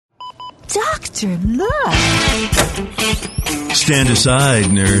Doctor, look. Stand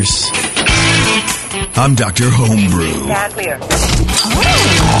aside, nurse. I'm Dr. Homebrew. Stand clear.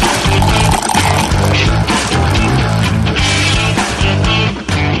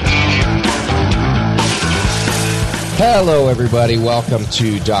 Hello, everybody. Welcome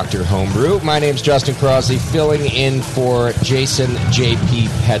to Dr. Homebrew. My name's Justin Crosley, filling in for Jason J.P.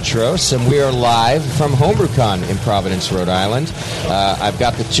 Petros, and we are live from HomebrewCon in Providence, Rhode Island. I've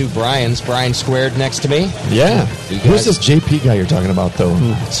got the two Brians. Brian Squared next to me. Yeah. Who's this J.P. guy you're talking about, though?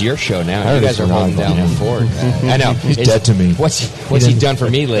 It's your show now. You guys are holding down the fort. I know. He's dead to me. What's he done for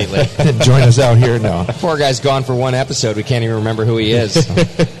me lately? Join us out here now. Poor guy's gone for one episode. We can't even remember who he is.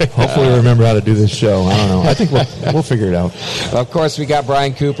 Hopefully we remember how to do this show. I don't know. I think we'll figure it out. Of course, we got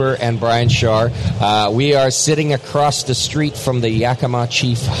Brian Cooper and Brian Shar. We are sitting across the street from the Yakima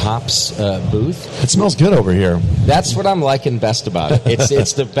Chief Hops booth. It smells good over here. That's what I'm liking best about it.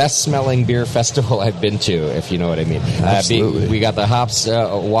 It's the best smelling beer festival I've been to, if you know what I mean. Absolutely. We got the hops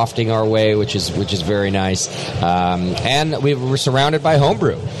wafting our way, which is very nice, and we're surrounded by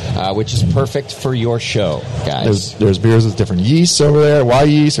homebrew, which is perfect for your show, guys. There's beers with different yeasts over there, Y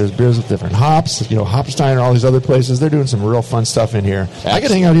yeast. There's beers with different hops. Hopstein and all these other places. They're doing some real fun stuff in here. Excellent. I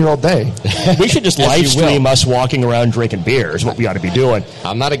could hang out here all day. We should just live stream us walking around drinking beer is what we ought to be doing.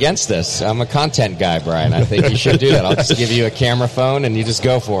 I'm not against this. I'm a content guy, Brian. I think you should do that. I'll just give you a camera phone and you just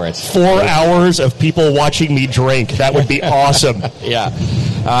go for it. 4 hours of people watching me drink. That would be awesome. Yeah.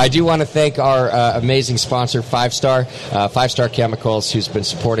 I do want to thank our amazing sponsor, 5-Star. 5-Star Chemicals, who's been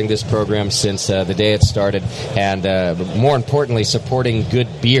supporting this program since the day it started, and more importantly, supporting good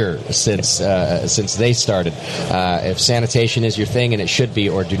beer since they started. If sanitation is your thing, and it should be,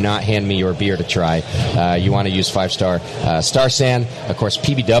 or do not hand me your beer to try, you want to use 5-Star. Star San, of course,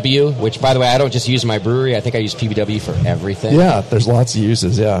 PBW, which, by the way, I don't just use my brewery. I think I use PBW for everything. Yeah, there's lots of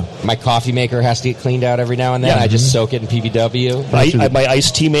uses, yeah. My coffee maker has to get cleaned out every now and then. Yeah. I just soak it in PBW. My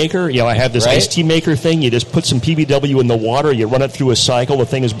iced tea maker, I have this iced tea maker thing. You just put some PBW in the water, you run it through a cycle, the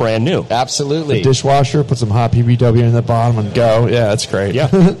thing is brand new. Absolutely. The dishwasher, put some hot PBW in the bottom and go. Yeah, that's great. Yeah.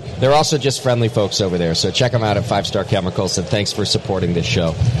 They're also just friendly folks over there, so check them out at 5-Star Chemicals, and thanks for supporting this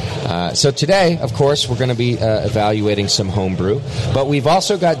show. So today, of course, we're going to be evaluating some homebrew, but we've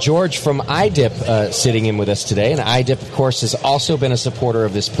also got George from iDip sitting in with us today, and iDip, of course, has also been a supporter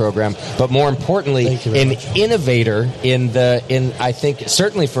of this program, but more importantly, an innovator in I think,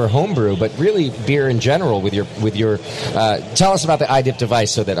 certainly for homebrew, but really beer in general with your tell us about the iDip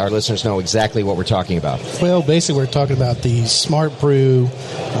device so that our listeners know exactly what we're talking about. Well, basically, we're talking about the Smart Brew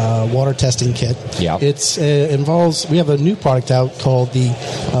water testing kit. Yeah. It's involves, we have a new product out called the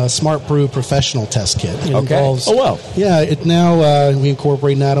Smart Brew Professional Test Kit. It involves, yeah, it now we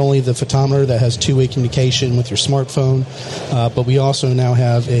incorporate not only the photometer that has two-way communication with your smartphone, but we also now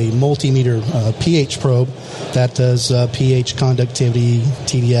have a multimeter pH probe that does pH, conductivity,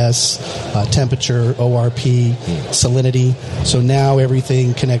 TDS, temperature, ORP, salinity. So now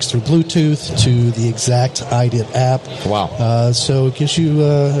everything connects through Bluetooth to the exact iDip app. Wow. So it gives you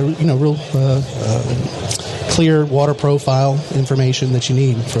real clear water profile information that you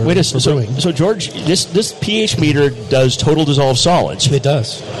need for brewing. So George, this pH meter does total dissolved solids. It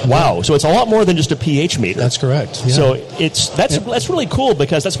does. Wow. Yeah. So it's a lot more than just a pH meter. That's correct. Yeah. So that's really cool,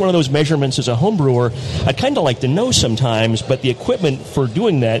 because that's one of those measurements as a home brewer I'd kind of like to know sometimes, but the equipment for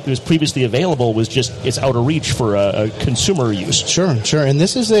doing that was previously available was just, it's out of reach for a consumer use. Sure. And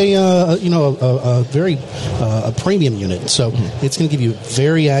this is a very premium unit, so it's going to give you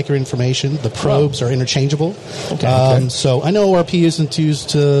very accurate information. The probes are interchangeable. Okay. So I know ORP isn't used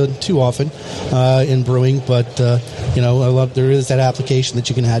too often in brewing, but there is that application that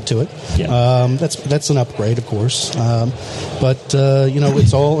you can add to it. Yeah. That's an upgrade, of course.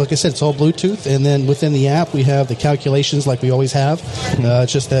 It's all, like I said, it's all Bluetooth, and then within the app we have the calculations like we always have.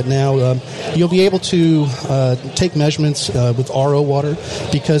 It's just that now you'll be able to take measurements with RO water,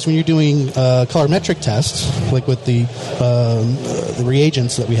 because when you're doing colorimetric tests, like with the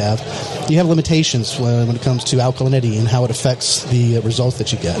reagents that we have, you have limitations when it comes to alkalinity and how it affects the results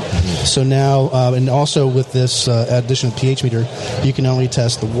that you get. So now, and also with this addition of pH meter, you can not only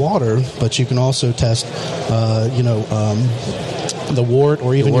test the water, but you can also test, the wort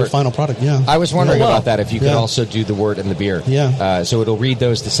or even your final product. Yeah, I was wondering about that, if you can also do the wort and the beer. Yeah. So it'll read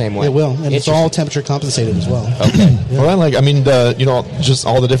those the same way. It will, and it's all temperature compensated as well. Okay. Yeah. Well, just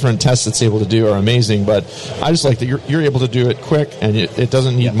all the different tests it's able to do are amazing, but I just like that you're able to do it quick, and it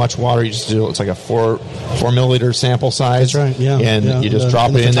doesn't need much water. You just do, it's like a 4 milliliter sample size. That's right. Yeah. And you just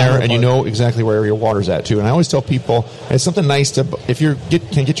drop it in there, and you know exactly where your water's at too. And I always tell people it's something nice to, if you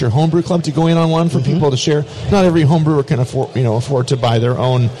can get your homebrew club to go in on one for people to share. Not every homebrewer can afford afford to buy their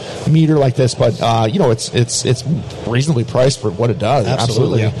own meter like this, but it's reasonably priced for what it does.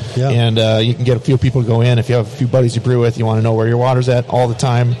 Absolutely. Yeah. And you can get a few people to go in. If you have a few buddies you brew with, you want to know where your water's at all the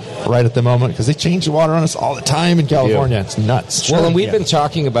time, right at the moment, because they change the water on us all the time in California. It's nuts. Well, and we've been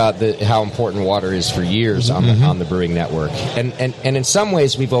talking about how important water is for years on the Brewing Network. And in some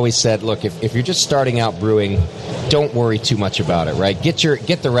ways, we've always said, look, if you're just starting out brewing, don't worry too much about it, right? Get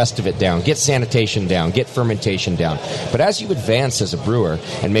the rest of it down. Get sanitation down. Get fermentation down. But as you advance as a brewer,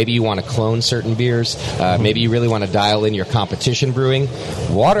 and maybe you want to clone certain beers, maybe you really want to dial in your competition brewing,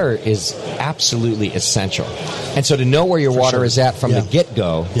 water is absolutely essential. And so to know where your water is at from the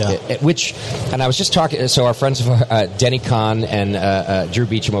get-go, and I was just talking, so our friends Denny Kahn and Drew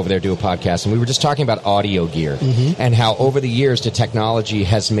Beecham over there do a podcast, and we were just talking about audio gear and how over the years the technology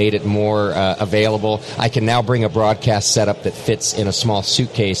has made it more available. I can now bring a broadcast setup that fits in a small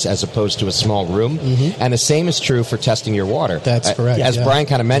suitcase as opposed to a small room. And the same is true for testing your water. That's correct. As Brian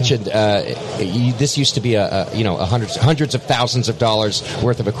kind of mentioned, this used to be hundreds of thousands of dollars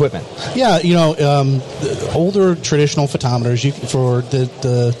worth of equipment. Yeah, older traditional photometers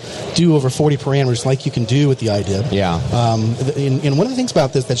do over 40 parameters like you can do with the idea. Yeah. And one of the things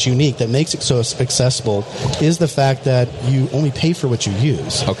about this that's unique, that makes it so accessible, is the fact that you only pay for what you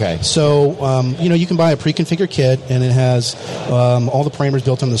use. Okay. So, you can buy a pre-configured kit, and it has all the parameters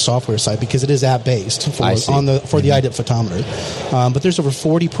built on the software side because it is app-based for the IDIP photometer. But there's over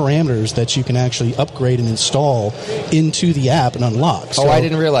 40 parameters that you can actually upgrade and install into the app and unlock. So, I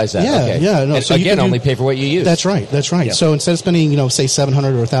didn't realize that. Yeah, okay. yeah. No, and so again, only pay for what you use. That's right. Yeah. So instead of spending, say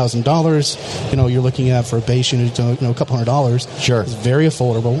 $700 or $1,000, you're looking at for a base unit, a couple $100. Sure. It's very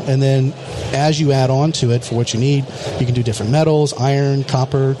affordable. And then as you add on to it for what you need, you can do different metals, iron,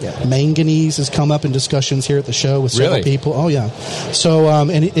 copper, manganese has come up in discussions here at the show with several people. Oh yeah. So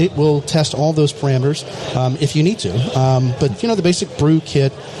and it will test all those parameters if you need to. But the basic brew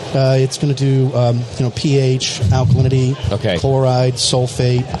kit, it's going to do pH, alkalinity, chloride,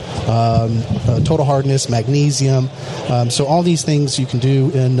 sulfate, total hardness, magnesium. So all these things you can do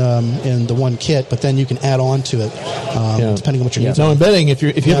in the one kit, but then you can add on to it depending on what you're using. So I'm betting if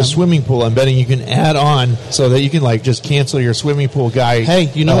you have a swimming pool, I'm betting you can add on so that you can just cancel your swimming pool guy. Hey,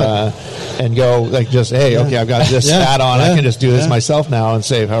 and go I've got this add on. I can just do this myself now and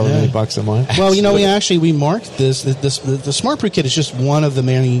save however many bucks a month. Well, we marked this. The Smart Brew Kit is just one of the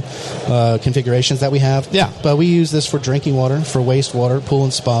many configurations that we have. Yeah. But we use this for drinking water, for wastewater, pool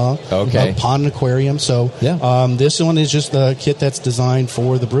and spa, pond and aquarium. So this one is just the kit that's designed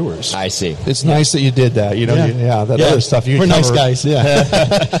for the brewers. I see. It's nice that you did that. Other stuff you We're cover. nice guys.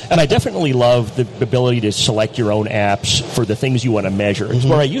 Yeah. And I definitely love the ability to select your own apps for the things you want to measure. Because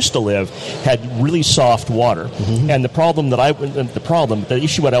where I used to live had really soft water, and the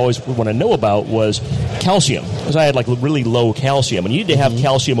issue I always want to know about was calcium, because I had really low calcium, and you need to have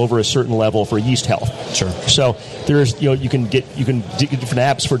calcium over a certain level for yeast health. Sure. So there's you can get different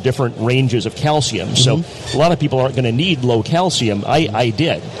apps for different ranges of calcium. So a lot of people aren't going to need low calcium. I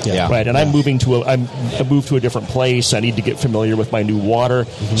did. Yeah. Right. And I'm moving I moved to a different place. I need to get familiar with my new water,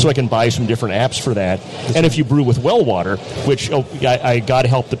 so I can buy some different apps for that. And if you brew with well water, which I got to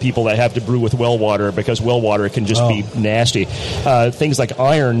help the people that have to brew with well water, because well water can just be nasty. Things like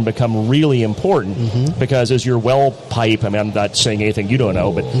iron become really important because as your well pipe, I'm not saying anything you don't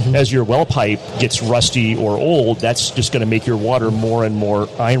know, but as your well pipe gets rusty or old, that's just going to make your water more and more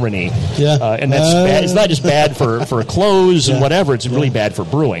irony. Yeah. And that's bad. It's not just bad for clothes and whatever, it's really bad for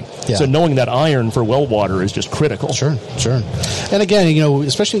brewing. Yeah. So knowing that iron for well water is just critical. Sure. And again,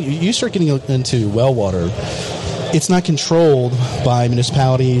 especially you start getting into well water, it's not controlled by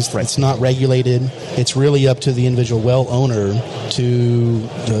municipalities. Right. It's not regulated. It's really up to the individual well owner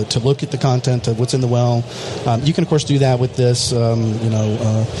to look at the content of what's in the well. You can, of course, do that with this,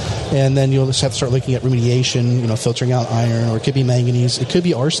 and then you'll just have to start looking at remediation, filtering out iron, or it could be manganese. It could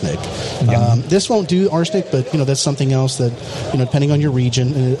be arsenic. This won't do arsenic, but, that's something else that, depending on your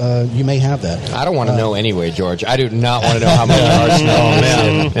region, you may have that. I don't want to know anyway, George. I do not want to know how much arsenic. Oh,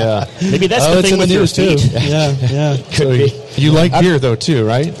 man. Yeah. Maybe that's the thing with your feet. Too. Yeah. Could be. You like beer, though, too,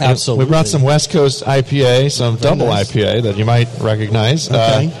 right? Absolutely. We brought some West Coast IPA, some double IPA that you might recognize.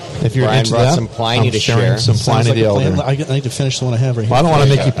 Okay. If you're Brian into brought that, some Pliny I'm to sharing share. some Sounds Pliny like the a plan. Elder. I need to finish the one I have right here. Well, I don't want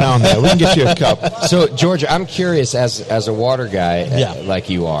to make you pound that. We can get you a cup. So, George, I'm curious, as a water guy like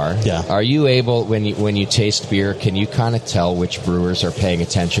you are, are you able, when you taste beer, can you kind of tell which brewers are paying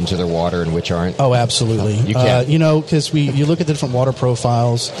attention to their water and which aren't? Oh, absolutely. You can. Because you look at the different water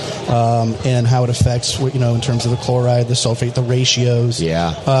profiles and how it affects, in terms of the chloride, the sulfur the ratios.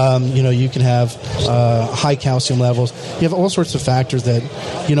 Yeah. You can have high calcium levels. You have all sorts of factors that,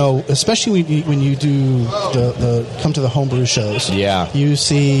 especially when you do come to the homebrew shows. Yeah. You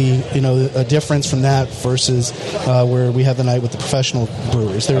see, a difference from that versus where we have the night with the professional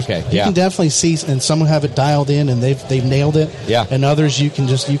brewers. You can definitely see, and some have it dialed in and they've nailed it. Yeah. And others you can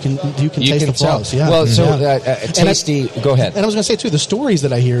taste the flaws. Yeah. Well, Tasty. Go ahead. And I was going to say too, the stories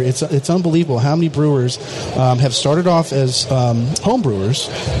that I hear, it's unbelievable how many brewers have started off as home brewers,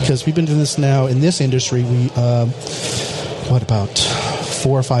 because we've been doing this now in this industry. We about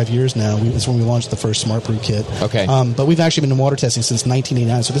 4 or 5 years now. It's when we launched the first Smart Brew kit. Okay. But we've actually been in water testing since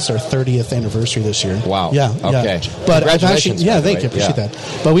 1989, so this is our 30th anniversary this year. Wow. Yeah. Okay. Yeah. But congratulations. Thank you. Appreciate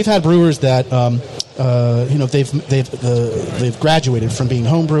that. But we've had brewers that they've graduated from being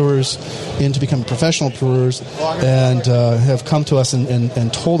home brewers into becoming professional brewers, and have come to us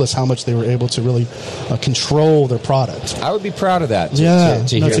and told us how much they were able to really control their product. I would be proud of that. To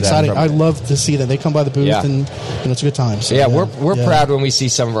hear it's exciting. That I love to see that. They come by the booth and it's a good time. So, we're proud when we see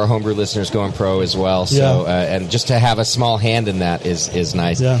some of our homebrew listeners going pro as well. So and just to have a small hand in that is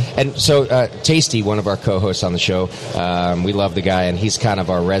nice. Yeah. And so Tasty, one of our co-hosts on the show, we love the guy, and he's kind of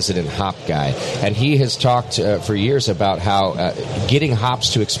our resident hop guy, and he has talked for years about how getting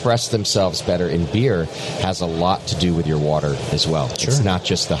hops to express themselves better in beer has a lot to do with your water as well. Sure. It's not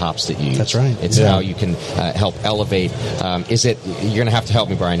just the hops that you use. That's right. It's how you can help elevate. Is it? You're going to have to help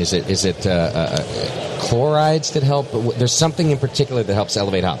me, Brian. Is it chlorides that help? There's something in particular that helps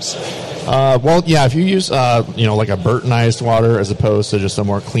elevate hops. If you use like a Burtonized water as opposed to just a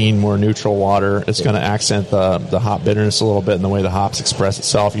more clean, more neutral water, it's going to accent the hop bitterness a little bit in the way the hops express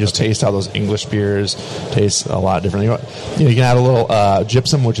itself. You just taste how those English beers taste a lot differently. You can add a little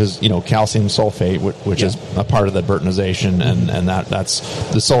gypsum, which is calcium sulfate, which is a part of the Burtonization, and that's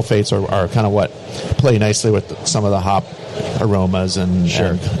the sulfates are kind of what play nicely with some of the hop aromas and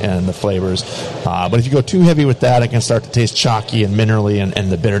the flavors. But if you go too heavy with that, it can start to taste chalky and minerally,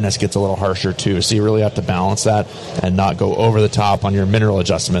 and the bitterness gets a little harsher too. So you really have to balance that and not go over the top on your mineral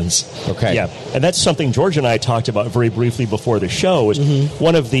adjustments. Okay. Yeah, and that's something George and I talked about very briefly before the show. Is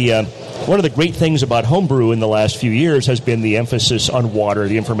one of the great things about homebrew in the last few years has been the emphasis on water,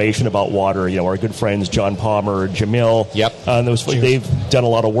 the information about water. Our good friends John Palmer, Jamil, they've done a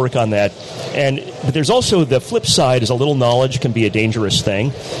lot of work on that. But there's also the flip side: is a little knowledge can be a dangerous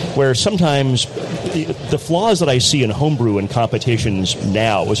thing, where sometimes the flaws that I see in homebrew and competitions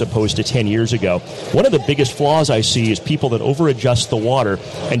now as opposed to 10 years ago, one of the biggest flaws I see is people that over-adjust the water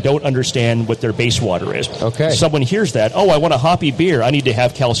and don't understand what their base water is. Okay. Someone hears that, I want a hoppy beer, I need to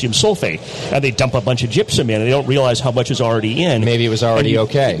have calcium sulfate, and they dump a bunch of gypsum in, and they don't realize how much is already in. Maybe it was already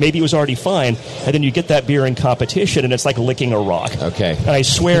okay. Maybe it was already fine, and then you get that beer in competition, and it's like licking a rock. Okay. And I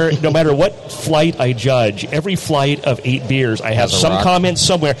swear, no matter what flight I judge, every flight of 8 beers, I have some comment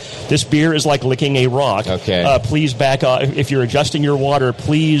somewhere, this beer is like licking a rock. Okay. Please back off. If you're adjusting your water,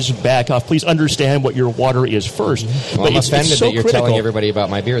 please back off. Please understand what your water is first. Well, I'm offended that you're telling everybody about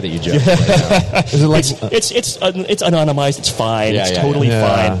my beer that you judged. Is it like it's anonymized. It's fine. It's totally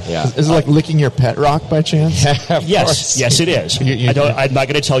fine. Yeah. Is it like licking your pet rock by chance? Yes, it is. I'm not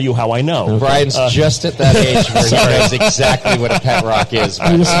going to tell you how I know. Okay. Brian's just at that age where he knows exactly what a pet rock is.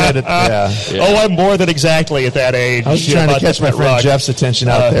 I just made it. Oh, I'm more than exactly at that age. I was trying to catch my friend Jeff's attention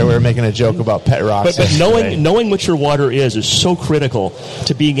out there. We were making a joke about pet rocks. But knowing what your water is so critical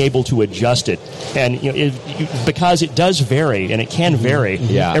to being able to adjust it, and because it does vary and it can vary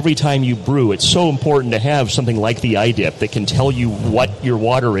every time you brew. It's so important to have something like the iDip that can tell you what your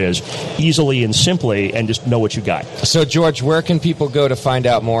water is easily and simply, and just know what you got. So, George, where can people go to find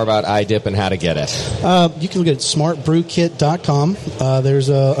out more about iDip and how to get it? You can look at smartbrewkit.com. There's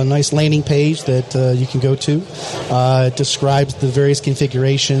a nice landing page that you can go to. It describes the various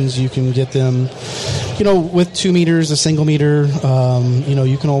configurations. You can get them, with 2 meters, a single meter.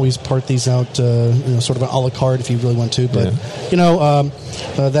 You can always part these out, sort of an a la carte if you really want to. But,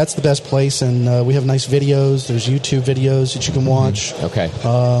 that's the best place. And we have nice videos. There's YouTube videos that you can watch. Okay.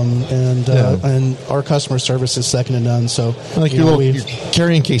 And our customer service is second to none. So, your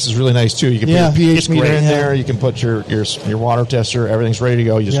carrying case is really nice too. You can put your pH meter in there. You can put your water tester. Everything's ready to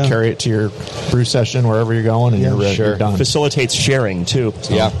go. You just carry it to your brew session wherever you're going, and you're done. Facilitates sharing too.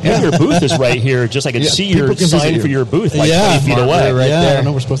 So. And your booth is right here. Just I can see your sign for your booth 20 feet away. Right there. I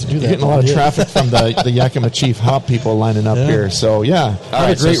know we're supposed to do that. You're getting a lot of traffic from the Yakima Chief hop people lining up here. So all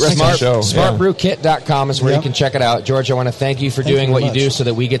right. A great show. Smartbrewkit.com is where you can check it out. George, I want to thank you for doing what you do so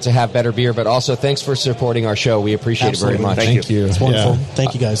that we get to have better beer, but also thanks for supporting our show. We appreciate it very much. Thank you. It's wonderful.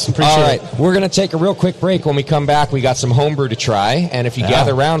 Thank you, guys. Appreciate All right. it. We're going to take a real quick break. When we come back, we got some homebrew to try, and if you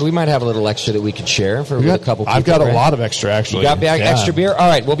gather around, we might have a little extra that we could share for a couple people. I've got a lot lot of extra, actually. You got back extra beer? All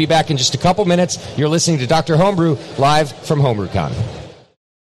right, we'll be back in just a couple minutes. You're listening to Dr. Homebrew live from HomebrewCon.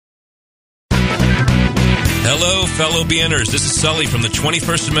 Hello, fellow BNers. This is Sully from the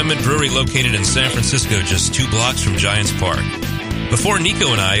 21st Amendment Brewery located in San Francisco, just 2 blocks from Giants Park. Before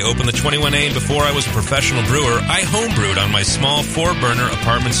Nico and I opened the 21A and before I was a professional brewer, I homebrewed on my small 4-burner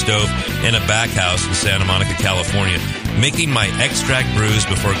apartment stove in a back house in Santa Monica, California, making my extract brews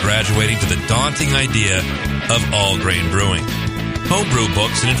before graduating to the daunting idea of all-grain brewing. Homebrew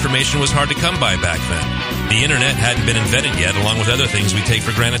books and information was hard to come by back then. The internet hadn't been invented yet, along with other things we take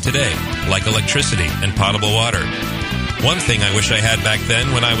for granted today, like electricity and potable water. One thing I wish I had back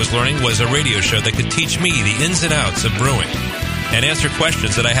then when I was learning was a radio show that could teach me the ins and outs of brewing and answer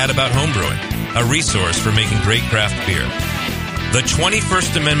questions that I had about homebrewing, a resource for making great craft beer. The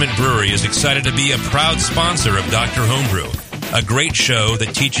 21st Amendment Brewery is excited to be a proud sponsor of Dr. Homebrew, a great show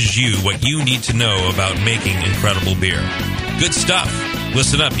that teaches you what you need to know about making incredible beer. Good stuff.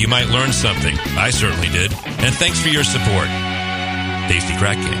 Listen up, you might learn something. I certainly did. And thanks for your support. Tasty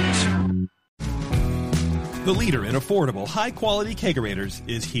Crack Kings. The leader in affordable, high-quality kegerators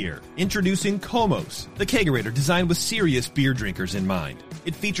is here. Introducing Komos, the kegerator designed with serious beer drinkers in mind.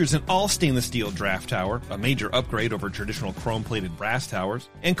 It features an all-stainless steel draft tower, a major upgrade over traditional chrome-plated brass towers,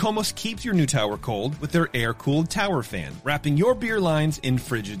 and Komos keeps your new tower cold with their air-cooled tower fan, wrapping your beer lines in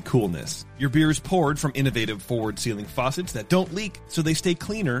frigid coolness. Your beer is poured from innovative forward-sealing faucets that don't leak, so they stay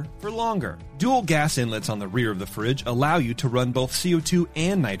cleaner for longer. Dual gas inlets on the rear of the fridge allow you to run both CO2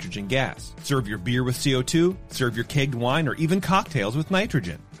 and nitrogen gas. Serve your beer with CO2, serve your kegged wine, or even cocktails with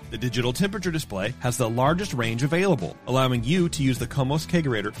nitrogen. The digital temperature display has the largest range available, allowing you to use the Komos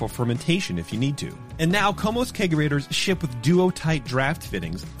Kegerator for fermentation if you need to. And now Komos Kegerators ship with duo-tight draft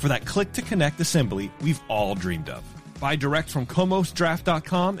fittings for that click-to-connect assembly we've all dreamed of. Buy direct from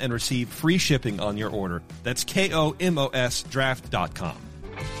KomosDraft.com and receive free shipping on your order. That's KOMOS Draft.com.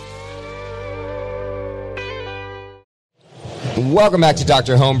 Welcome back to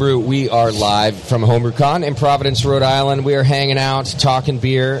Dr. Homebrew. We are live from HomebrewCon in Providence, Rhode Island. We are hanging out, talking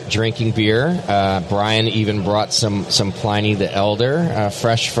beer, drinking beer. Brian even brought some Pliny the Elder,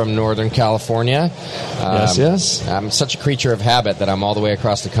 fresh from Northern California. Yes. I'm such a creature of habit that I'm all the way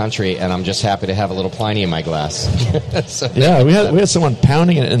across the country, and I'm just happy to have a little Pliny in my glass. Yeah, we had someone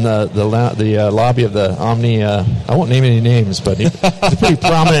pounding it in the lobby of the Omni. I won't name any names, but he's a pretty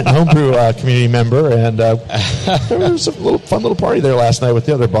prominent homebrew community member, and there was a fun little party there last night with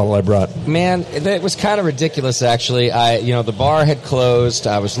the other bottle I brought. Man, it was kind of ridiculous, actually. The bar had closed.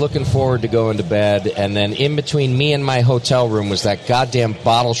 I was looking forward to going to bed, and then in between me and my hotel room was that goddamn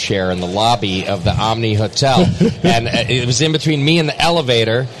bottle share in the lobby of the Omni Hotel, and it was in between me and the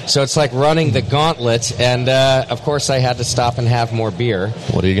elevator, so it's like running the gauntlet, and of course I had to stop and have more beer.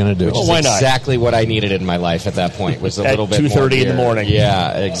 What are you going to do? Which is why not? Exactly what I needed in my life at that point, was a little bit more 2:30 in the morning.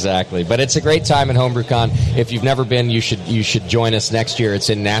 Yeah, exactly. But it's a great time at HomebrewCon. If you've never been, you should join us next year. It's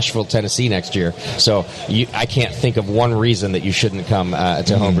in Nashville, Tennessee next year. So I can't think of one reason that you shouldn't come to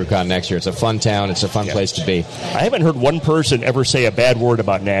HomebrewCon next year. It's a fun town. It's a fun place to be. I haven't heard one person ever say a bad word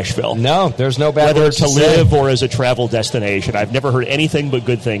about Nashville. No, there's no bad Whether words to to live say. or as a travel destination. I've never heard anything but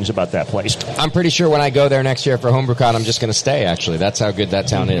good things about that place. I'm pretty sure when I go there next year for HomebrewCon, I'm just going to stay, actually. That's how good that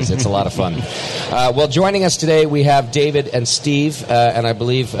town is. It's a lot of fun. Well, joining us today, we have David and Steve, and I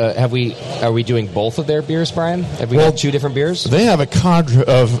believe, are we doing both of their beers, Brian? Have we got 2 different beers? They have a cadre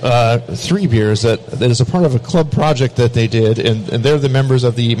of 3 beers that is a part of a club project that they did, and they're the members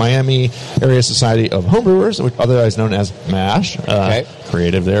of the Miami Area Society of Homebrewers, which otherwise known as MASH.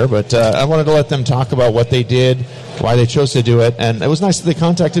 Creative there, but I wanted to let them talk about what they did, why they chose to do it, and it was nice that they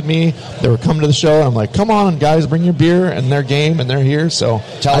contacted me. They were coming to the show, and I'm like, come on, guys, bring your beer, and their game, and they're here, so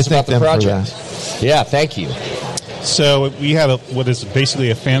Tell us about the project. Yeah, thank you. So we had what is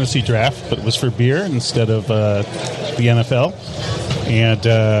basically a fantasy draft, but it was for beer instead of the NFL.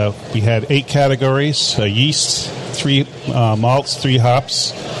 And we had 8 categories: yeast, 3 malts, 3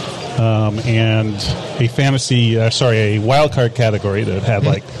 hops, and a wild card category that had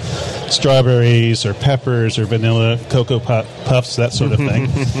like strawberries or peppers or vanilla, cocoa puffs, that sort of thing.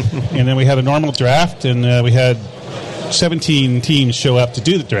 And then we had a normal draft, and we had 17 teams show up to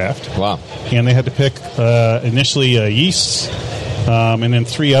do the draft. Wow. And they had to pick initially yeast, and then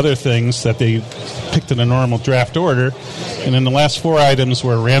 3 other things that they picked in a normal draft order. And then the last 4 items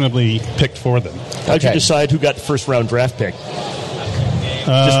were randomly picked for them. How'd you decide who got the first round draft pick?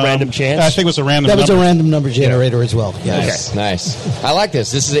 Just random chance? I think it was a random That number. was a random number generator as well. Nice, Okay. nice. I like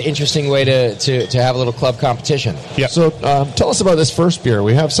this. This is an interesting way to have a little club competition. Yeah. So tell us about this first beer.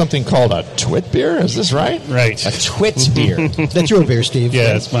 We have something called a Twit beer. Is this right? Right. A Twit beer. That's your beer, Steve.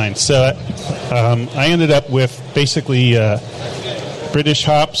 Yeah, it's mine. So I ended up with basically British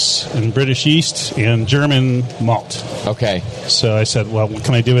hops and British yeast and German malt. Okay. So I said, well, what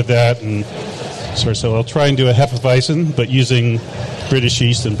can I do with that? And so I said, well, I'll try and do a Hefeweizen, but using British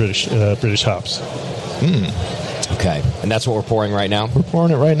yeast and British hops. Okay. And that's what we're pouring right now? We're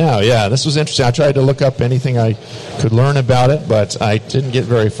pouring it right now. Yeah, this was interesting. I tried to look up anything I could learn about it, but I didn't get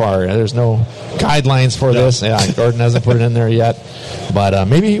very far. There's no guidelines for this. Yeah, Gordon hasn't put it in there yet, but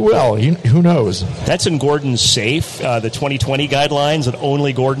maybe he will. Who knows? That's in Gordon's safe, the 2020 guidelines that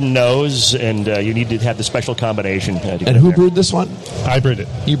only Gordon knows, and you need to have the special combination. To get And who there. brewed this one? I brewed it.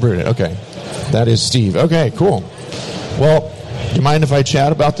 You brewed it. Okay. That is Steve. Okay, cool. Well, do you mind if I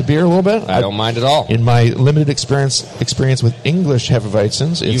chat about the beer a little bit? I don't mind at all. In my limited experience with English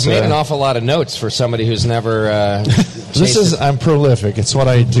Hefeweizens, You've made an awful lot of notes for somebody who's never. I'm prolific. It's what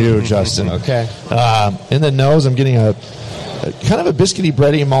I do, Justin. Okay. In the nose, I'm getting a kind of a biscuity,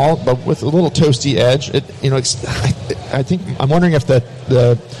 bready malt, but with a little toasty edge. I think I'm wondering if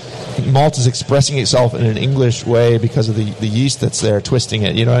the malt is expressing itself in an English way because of the yeast that's there twisting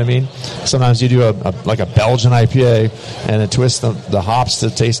it. You know what I mean? Sometimes you do like a Belgian IPA and it twists the hops to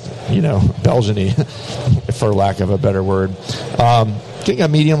taste, Belgian-y, for lack of a better word. Getting a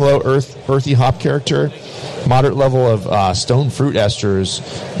medium-low earthy hop character, moderate level of stone fruit esters,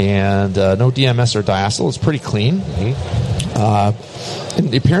 and no DMS or diacetyl. It's pretty clean. In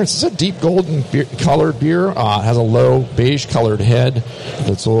the appearance, it's a deep golden colored beer. It has a low beige colored head.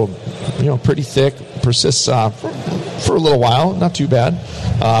 It's a little, pretty thick. Persists for a little while. Not too bad.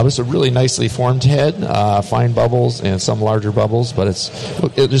 It's a really nicely formed head. Fine bubbles and some larger bubbles, but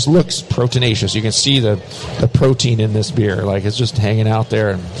it just looks proteinaceous. You can see the protein in this beer. Like it's just hanging out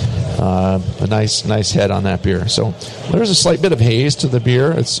there. And, a nice head on that beer. So there's a slight bit of haze to the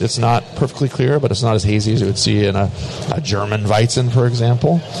beer. It's not perfectly clear, but it's not as hazy as you would see in a German Weizen, for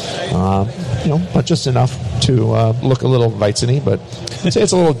example. But just enough to look a little Weizen-y. But I'd say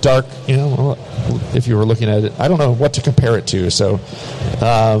it's a little dark. If you were looking at it, I don't know what to compare it to. So,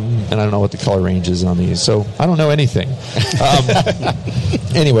 and I don't know what the color range is on these. So I don't know anything.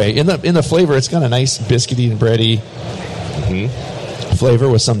 Anyway, in the flavor, it's got a nice biscuity and bready flavor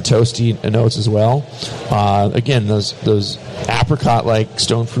with some toasty notes as well. Again, those apricot-like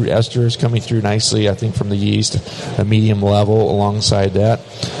stone fruit esters coming through nicely, I think, from the yeast, a medium level alongside that.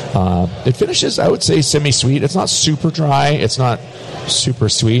 It finishes, I would say, semi-sweet. It's not super dry. It's not super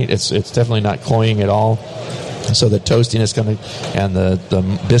sweet. It's definitely not cloying at all. So the toastiness and the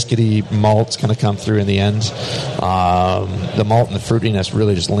biscuity malt's going to come through in the end. The malt and the fruitiness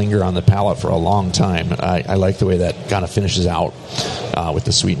really just linger on the palate for a long time. I like the way that kind of finishes out with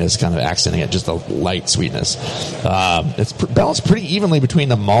the sweetness kind of accenting it, just a light sweetness. It's balanced pretty evenly between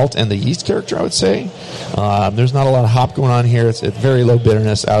the malt and the yeast character, I would say. There's not a lot of hop going on here. It's very low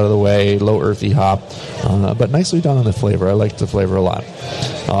bitterness out of the way, low earthy hop, but nicely done on the flavor. I like the flavor a lot.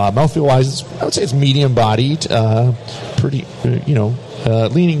 Mouthfeel-wise, I would say it's medium-bodied, pretty,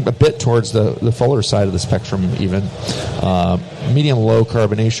 leaning a bit towards the fuller side of the spectrum even. Medium-low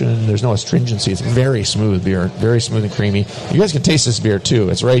carbonation. There's no astringency. It's very smooth beer, very smooth and creamy. You guys can taste this beer, too.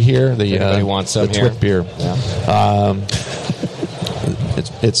 It's right here. Anybody wants some the here? Twit beer. Yeah.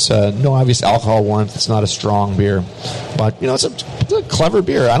 It's no obvious alcohol warmth. It's not a strong beer, but it's a clever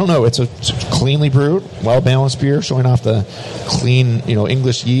beer. I don't know. It's a cleanly brewed, well balanced beer, showing off the clean,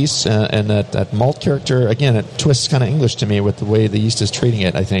 English yeast and that malt character. Again, it twists kind of English to me with the way the yeast is treating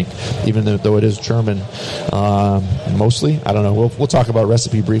it. I think, even though it is German, mostly. I don't know. We'll talk about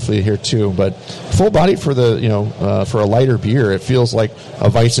recipe briefly here too. But full bodied for the for a lighter beer, it feels like a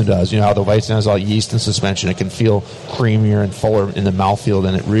Weizen does. How the Weizen has all yeast and suspension. It can feel creamier and fuller in the mouthfeel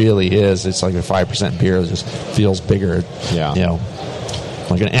than it really is. It's like a 5% beer. It just feels bigger. Yeah.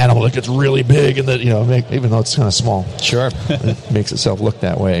 Like an animal that gets really big and that, even though it's kind of small. Sure. It makes itself look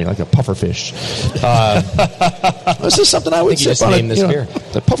that way, like a pufferfish. This is something I would think you sip just on named this beer.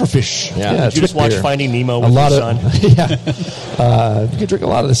 The pufferfish. Yeah. Did you just watch beer. Finding Nemo A with lot your of, son? yeah. You can drink a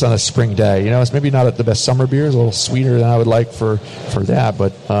lot of this on a spring day. It's maybe not the best summer beer. It's a little sweeter than I would like for that.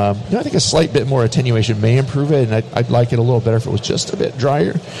 But I think a slight bit more attenuation may improve it, and I'd like it a little better if it was just a bit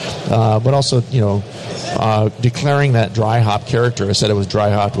drier. But also, declaring that dry hop character. I said it was dry dry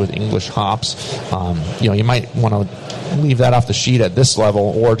hopped with English hops. You might want to leave that off the sheet at this level,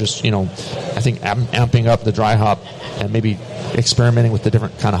 or just, I think amping up the dry hop and maybe experimenting with the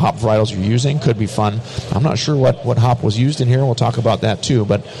different kind of hop varietals you're using could be fun. I'm not sure what hop was used in here. We'll talk about that too,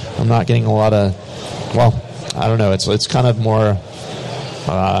 but I'm not getting a lot of, I don't know. It's kind of more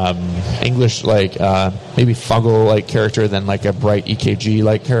English, like maybe Fuggle-like character than like a bright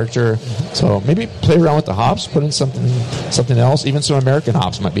EKG-like character. So maybe play around with the hops, put in something else. Even some American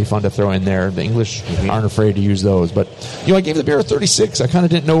hops might be fun to throw in there. The English aren't afraid to use those. But I gave the beer a 36. I kind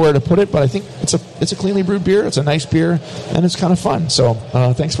of didn't know where to put it, but I think it's a cleanly brewed beer. It's a nice beer, and it's kind of fun. So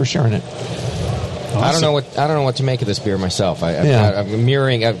thanks for sharing it. Awesome. I don't know what to make of this beer myself. I'm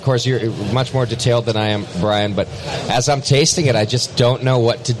mirroring. Of course, you're much more detailed than I am, Brian. But as I'm tasting it, I just don't know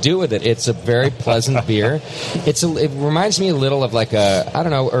what to do with it. It's a very pleasant beer. It reminds me a little of like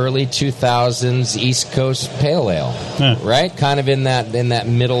early 2000s East Coast Pale Ale, right? Kind of in that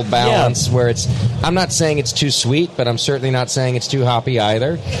middle balance where it's. I'm not saying it's too sweet, but I'm certainly not saying it's too hoppy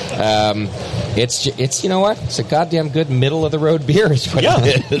either. It's it's a goddamn good middle of the road beer. Is what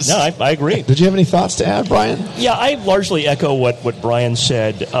it is. No, I agree. Did you have any thoughts to add, Brian? Yeah, I largely echo what Brian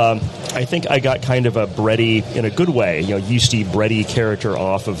said. I think I got kind of a bready, in a good way, yeasty, bready character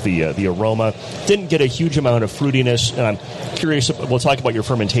off of the aroma. Didn't get a huge amount of fruitiness. I'm curious, we'll talk about your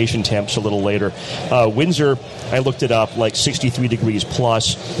fermentation temps a little later. Windsor, I looked it up, like 63 degrees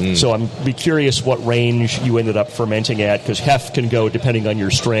plus. So I'm be curious what range you ended up fermenting at, because hef can go depending on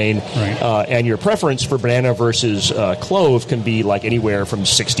your strain. Right. And your preference for banana versus clove can be like anywhere from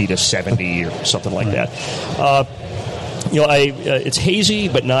 60 to 70 or something like that. It's hazy,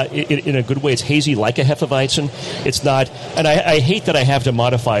 but not in a good way. It's hazy like a Hefeweizen. It's not, and I hate that I have to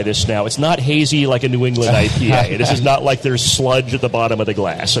modify this now. It's not hazy like a New England IPA. This is not like there's sludge at the bottom of the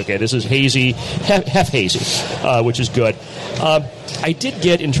glass. Okay, this is hazy, hazy, which is good. I did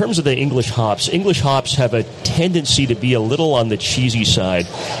get, in terms of the English hops have a tendency to be a little on the cheesy side,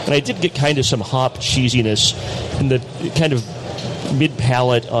 and I did get kind of some hop cheesiness in the kind of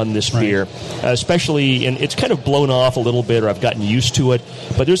mid-palate on this beer, especially, and it's kind of blown off a little bit, or I've gotten used to it,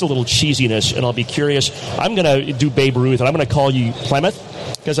 but there's a little cheesiness, and I'll be curious. I'm going to do Babe Ruth, and I'm going to call you Plymouth,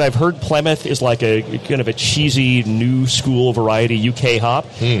 because I've heard Plymouth is like a kind of a cheesy, new school variety UK hop,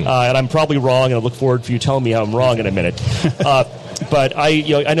 and I'm probably wrong, and I look forward to you telling me how I'm wrong in a minute. But I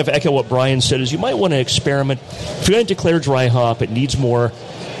kind of echo what Brian said, is you might want to experiment. If you're going to declare dry hop, it needs more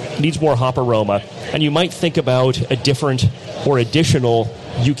hop aroma, and you might think about a different or additional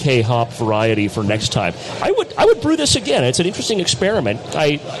UK hop variety for next time. I would brew this again. It's an interesting experiment.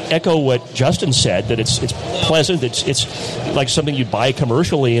 I echo what Justin said, that it's pleasant. It's like something you'd buy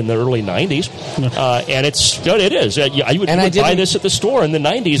commercially in the early 90s, and it is. You would buy this at the store in the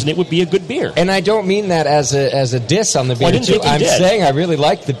 90s, and it would be a good beer. And I don't mean that as a diss on the beer, too. I'm saying I really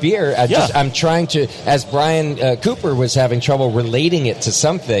like the beer. I'm trying to, as Brian Cooper was having trouble relating it to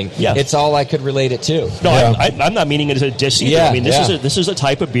something, it's all I could relate it to. No, I'm not meaning it as a diss either. I mean, this is a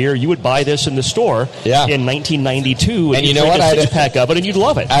type of beer you would buy this in the store in 1992, and you know what? I'd a pack of it, and you'd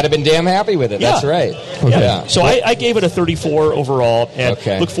love it. I'd have been damn happy with it. That's right. Okay. Yeah. So I gave it a 34 overall, and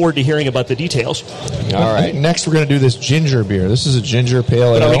look forward to hearing about the details. All right. Next, we're going to do this ginger beer. This is a ginger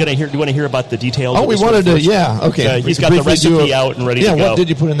pale ale. But are we going to hear? Do you want to hear about the details? Oh, we wanted to. Yeah. Okay. He's got the recipe out and ready to go. Yeah. What did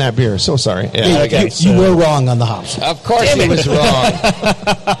you put in that beer? So sorry. You were wrong on the hops. Of course, he was wrong.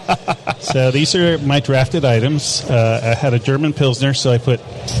 So these are my drafted items. I had a German Pilsner, so I put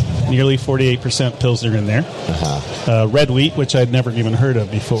nearly 48% Pilsner in there. Red wheat, which I'd never even heard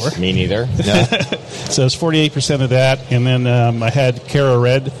of before. Me neither. No. So it's 48% of that. And then I had Cara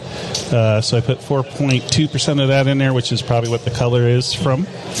Red, so I put 4.2% of that in there, which is probably what the color is from.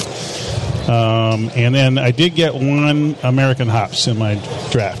 And then I did get one American hops in my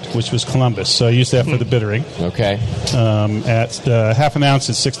draft, which was Columbus. So I used that for the bittering. Okay. At half an ounce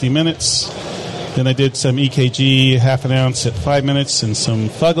at 60 minutes. Then I did some EKG, half an ounce at 5 minutes, and some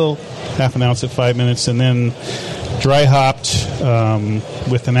Fuggle, half an ounce at 5 minutes, and then dry hopped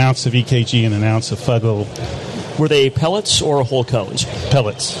with an ounce of EKG and an ounce of Fuggle. Were they pellets or whole cones?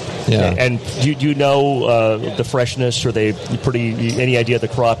 Pellets. Yeah. And do you know the freshness? Are they any idea of the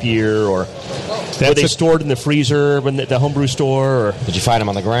crop year? Or were they stored in the freezer when the homebrew store? Or did you find them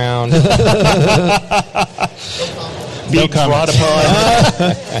on the ground? being brought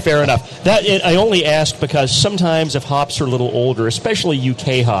upon. Fair enough. I only ask because sometimes if hops are a little older, especially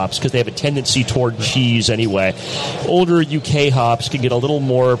UK hops, because they have a tendency toward cheese anyway, older UK hops can get a little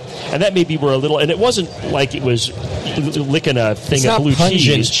more, and that may be where a little, and it wasn't like it was licking a thing of blue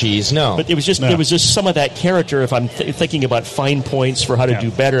cheese, no. But it was just some of that character. If I'm thinking about fine points for how to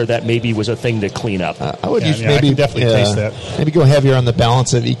do better, that maybe was a thing to clean up. I would use I can definitely taste that. Maybe go heavier on the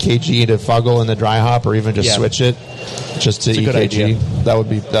balance of EKG to Fuggle in the dry hop, or even just switch it just to EKG. That would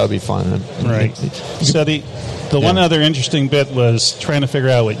be fun. Right. So the one other interesting bit was trying to figure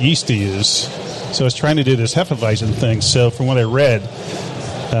out what yeast to use. So I was trying to do this Hefeweizen thing. So from what I read,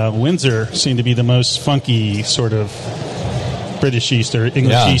 Windsor seemed to be the most funky sort of British yeast or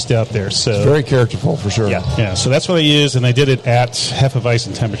English yeast out there. So it's very characterful for sure. Yeah. So that's what I used, and I did it at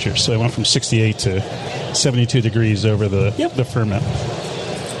Hefeweizen temperature. So I went from 68 to 72 degrees over the ferment.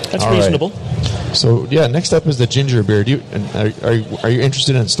 That's reasonable. So next up is the ginger beer. Are you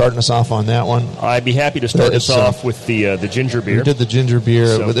interested in starting us off on that one? I'd be happy to start us off with the ginger beer. We did the ginger beer.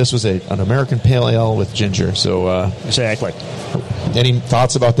 So, this was an American pale ale with ginger. So exactly. Any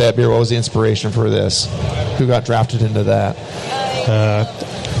thoughts about that beer? What was the inspiration for this? Who got drafted into that?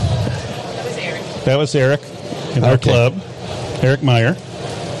 That was Eric in our club. Eric Meyer.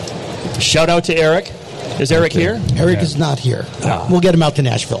 Shout out to Eric. Is Eric here? Eric is not here. We'll get him out to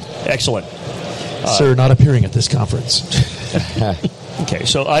Nashville. Excellent. Sir, not appearing at this conference. Okay,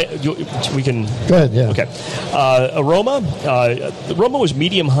 so we can go ahead. Yeah. Okay. Aroma. The aroma was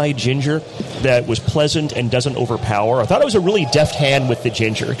medium-high ginger that was pleasant and doesn't overpower. I thought it was a really deft hand with the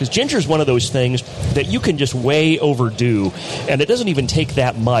ginger, because ginger is one of those things that you can just way overdo, and it doesn't even take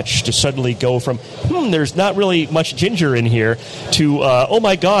that much to suddenly go from there's not really much ginger in here to oh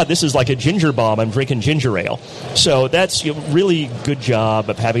my God, this is like a ginger bomb. I'm drinking ginger ale. So that's really good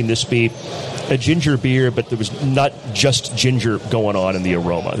job of having this be a ginger beer, but there was not just ginger going on in the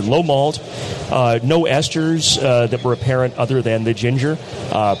aroma. Low malt, no esters that were apparent other than the ginger.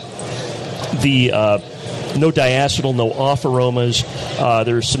 No diacetyl, no off aromas.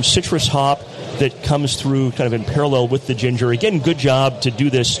 There's some citrus hop that comes through kind of in parallel with the ginger. Again, good job to do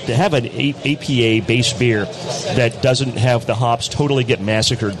this, to have an APA-based beer that doesn't have the hops totally get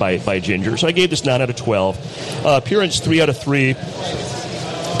massacred by ginger. So I gave this 9 out of 12. Appearance, 3 out of 3.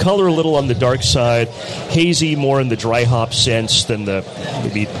 Color a little on the dark side, hazy more in the dry hop sense than the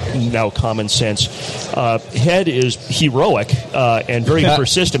maybe now common sense. Head is heroic and very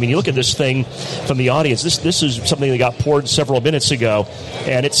persistent. I mean, you look at this thing from the audience. This is something that got poured several minutes ago,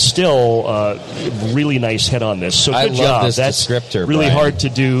 and it's still really nice head on this. So good job. This That's descriptor, really Brian. hard to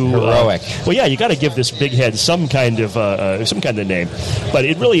do. Heroic. Well, yeah, you got to give this big head some kind of name, but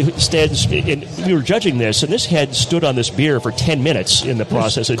it really stands. We were judging this, and this head stood on this beer for 10 minutes in the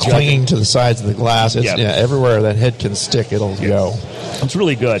process. Clinging to the sides of the glass. Everywhere that head can stick, it'll go. It's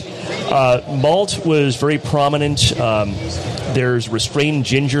really good. Malt was very prominent. There's restrained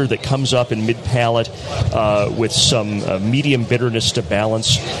ginger that comes up in mid-palate with some medium bitterness to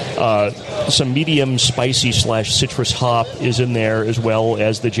balance. Some medium spicy / citrus hop is in there as well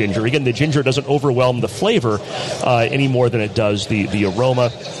as the ginger. Again, the ginger doesn't overwhelm the flavor any more than it does the aroma.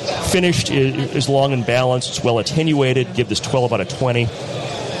 Finished is long and balanced. It's well attenuated. Give this 12 out of 20.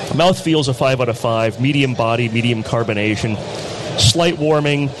 Mouthfeel's a 5 out of 5. Medium body, medium carbonation. Slight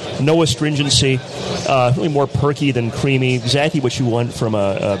warming, no astringency. Really more perky than creamy. Exactly what you want from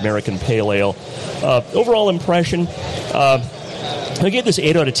a American Pale Ale. Overall impression, I gave this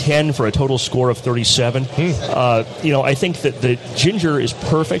 8 out of 10 for a total score of 37. I think that the ginger is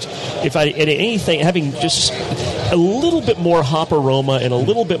perfect. If I at anything, having just a little bit more hop aroma and a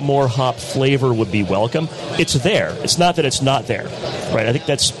little bit more hop flavor would be welcome. It's there. It's not that it's not there. Right? I think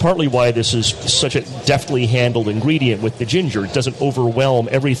that's partly why this is such a deftly handled ingredient with the ginger. It doesn't overwhelm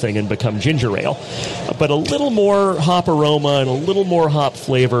everything and become ginger ale. But a little more hop aroma and a little more hop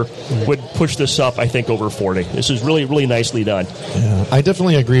flavor would push this up, I think, over 40. This is really, really nicely done. Yeah, I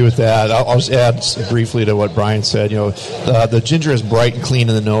definitely agree with that. I'll just add briefly to what Brian said. The ginger is bright and clean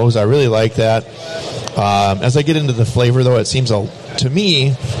in the nose. I really like that. As I get into the flavor, though, it seems to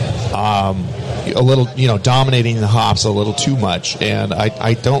me a little, dominating the hops a little too much, and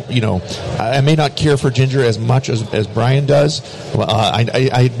I don't, I may not care for ginger as much as Brian does.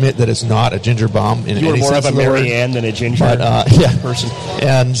 I admit that it's not a ginger bomb in you any more sense of a Mary Ann than a ginger person.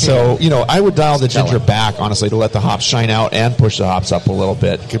 And so, I would dial the ginger back, honestly, to let the hops shine out and push the hops up a little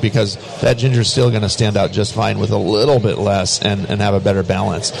bit, because that ginger is still going to stand out just fine with a little bit less and have a better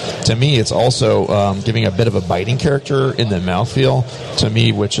balance. To me, it's also giving a bit of a biting character in the mouthfeel, to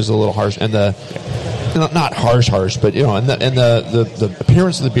me, which is a little harsh. And not harsh, but and the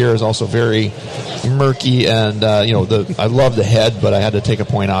appearance of the beer is also very murky, and I love the head, but I had to take a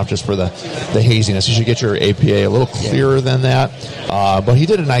point off just for the haziness. You should get your APA a little clearer than that. But he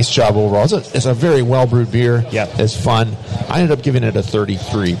did a nice job overall. It's a very well brewed beer. Yeah, it's fun. I ended up giving it a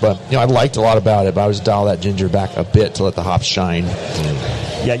 33, but I liked a lot about it. But I was dial that ginger back a bit to let the hops shine.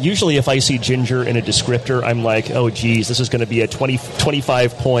 Yeah, usually if I see ginger in a descriptor, I'm like, oh, geez, this is going to be a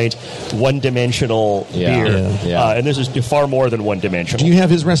 25-point, one-dimensional beer. Yeah. And this is far more than one-dimensional. Do you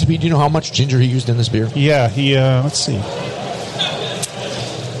have his recipe? Do you know how much ginger he used in this beer? Yeah, he, let's see.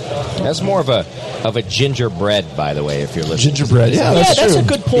 That's more of a gingerbread, by the way, if you're listening. Gingerbread, that's true. a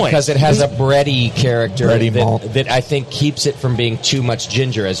good point. Because it has a bready character malt that I think keeps it from being too much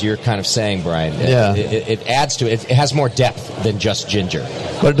ginger, as you're kind of saying, Brian. It adds to it. It has more depth than just ginger.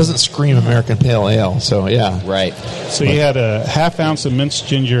 But it doesn't scream American Pale Ale, so yeah. Right. So he had a half ounce of minced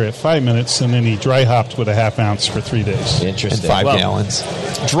ginger at 5 minutes, and then he dry hopped with a half ounce for 3 days. Interesting. And 5 gallons.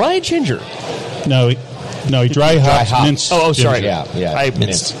 Dry ginger? No, he dry hopped minced. Oh, sorry. ginger. Yeah. I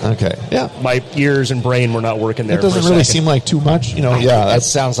Minced. Okay. Yeah. My ears and brain were not working there. It doesn't for a really second. seem like too much. That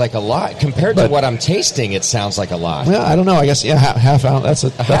sounds like a lot. Compared to what I'm tasting, it sounds like a lot. Well, I don't know. I guess half ounce.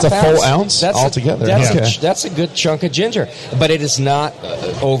 That's a full ounce altogether. That's a good chunk of ginger, but it is not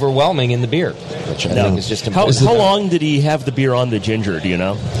overwhelming in the beer, which I think is just important. How long did he have the beer on the ginger? Do you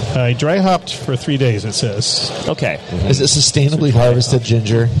know? He dry hopped for 3 days. It says. Okay. Is it sustainably harvested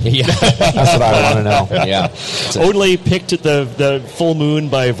ginger? Yeah, that's what I want to know. Yeah. Only picked at the full moon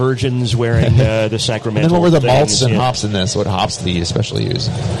by virgins wearing the sacramental. And then what were the malts things, and hops in this? What hops did he especially use?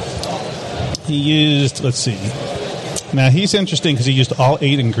 He used, let's see. Now, he's interesting because he used all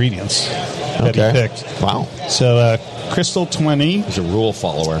 8 ingredients that he picked. Wow. So, Crystal 20. He's a rule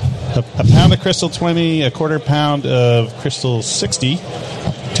follower. A pound of Crystal 20, a quarter pound of Crystal 60,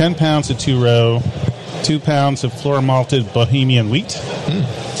 10 pounds of 2-row, 2 pounds of floor malted Bohemian wheat.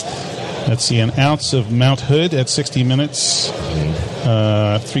 Let's see, an ounce of Mount Hood at 60 minutes,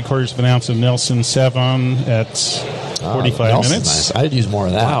 3/4 of an ounce of Nelson Savon at 45 minutes. Nice. I'd use more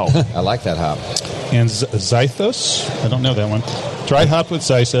of that. Wow, I like that hop. And Zythos, I don't know that one. Dry hop with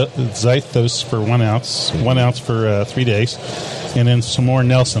Zythos for 1 ounce, 1 ounce for 3 days, and then some more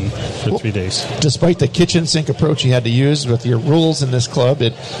Nelson for 3 days. Despite the kitchen sink approach he had to use with your rules in this club,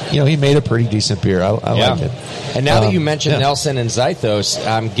 he made a pretty decent beer. I like it. And now that you mentioned Nelson and Zythos,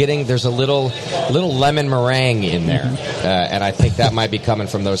 I'm getting there's a little lemon meringue in there, and I think that might be coming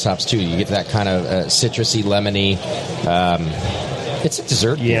from those hops too. You get that kind of citrusy, lemony. It's a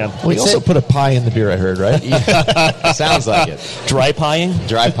dessert. Yeah. Well, he also put a pie in the beer, I heard, right? Sounds like it. Dry pieing?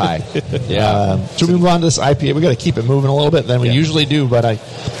 Dry pie. Yeah. Should we move on to this IPA? We got to keep it moving a little bit than we usually do, but I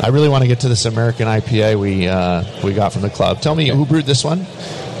really want to get to this American IPA we got from the club. Tell me, who brewed this one?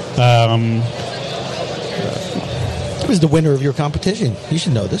 Who was the winner of your competition? You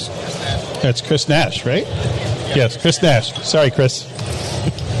should know this. That's Chris Nash, right? Yes, Chris Nash. Sorry, Chris.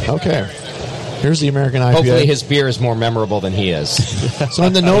 Okay. Here's the American IPA. Hopefully his beer is more memorable than he is. So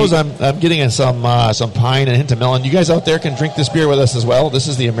in the nose, I'm getting some pine and a hint of melon. You guys out there can drink this beer with us as well. This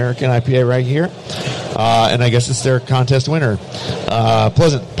is the American IPA right here. And I guess it's their contest winner.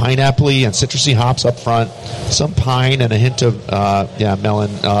 Pleasant pineapple-y and citrusy hops up front. Some pine and a hint of melon.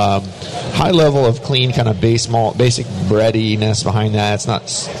 High level of clean kind of base malt, basic breadiness behind that. It's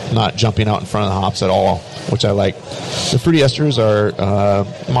not jumping out in front of the hops at all, which I like. The fruity esters are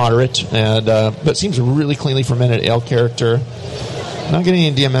moderate, and but seems really cleanly fermented ale character. Not getting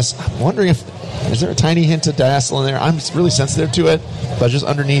any DMS. I'm wondering is there a tiny hint of diacetyl in there? I'm really sensitive to it, but just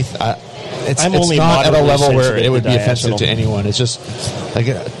underneath, it's not at a level where it would be offensive to anyone. It's just like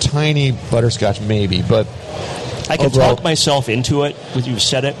a tiny butterscotch maybe, but I can talk myself into it with you've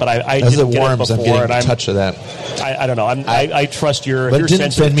said it, but I as didn't it get warms, it before. I'm getting a touch of that. I don't know. I trust your. But your it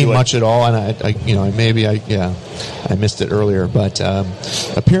didn't sensitive offend me to it. much at all, and I missed it earlier. But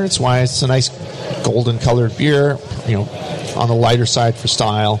appearance wise, it's a nice golden colored beer. On the lighter side for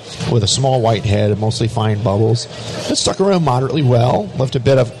style, with a small white head and mostly fine bubbles. It stuck around moderately well. Left a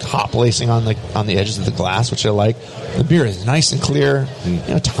bit of hop lacing on the edges of the glass, which I like. The beer is nice and clear.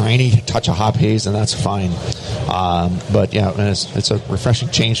 Tiny touch of hop haze, and that's fine. But it's a refreshing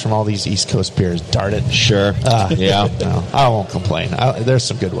change from all these East Coast beers. Darn it. Sure. No, I won't complain. There's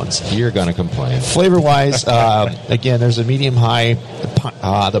some good ones. You're going to complain. Flavor-wise, again, there's a medium-high.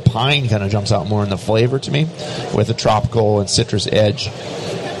 The pine kind of jumps out more in the flavor to me, with a tropical and citrus edge.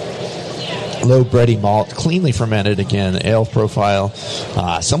 low bready malt, cleanly fermented again, ale profile,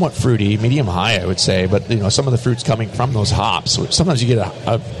 somewhat fruity, medium high, I would say. But some of the fruit's coming from those hops. Sometimes you get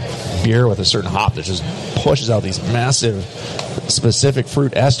a beer with a certain hop that just pushes out these massive specific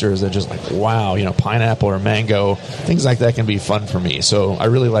fruit esters that just like, wow, pineapple or mango, things like that can be fun for me. So I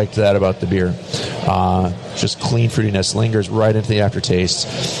really liked that about the beer. Just clean fruitiness lingers right into the aftertaste.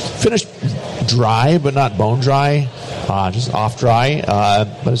 Finished dry, but not bone dry. Just off dry.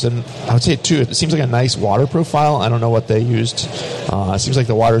 But I would say too, it seems like a nice water profile. I don't know what they used. It seems like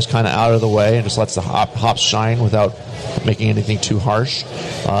the water is kind of out of the way and just lets the hops shine without making anything too harsh.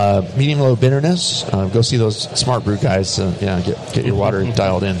 Medium low bitterness. Go see those Smart Brew guys. Get your water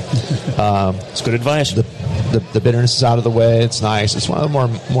dialed in. It's good advice. The bitterness is out of the way. It's nice. It's one of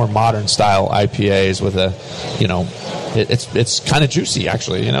the more modern style IPAs with it's kind of juicy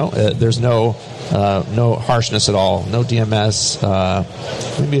actually. There's no harshness at all. No DMS.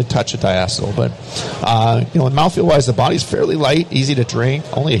 Maybe a touch of diacetyl, but mouthfeel wise, the body's fairly light, easy to drink.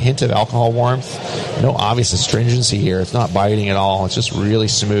 Only a hint of alcohol warmth. No obvious astringency here. It's not biting at all. It's just really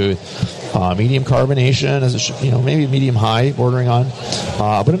smooth. Medium carbonation, maybe medium high, bordering on,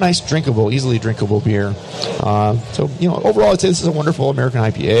 but a nice easily drinkable beer. So overall, I'd say this is a wonderful American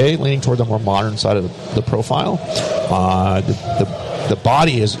IPA, leaning toward the more modern side of the profile. The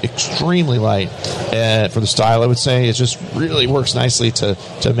body is extremely light for the style. I would say it just really works nicely to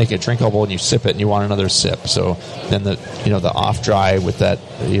make it drinkable, and you sip it and you want another sip. So then the off dry with that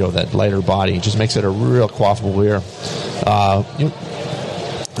that lighter body just makes it a real quaffable beer.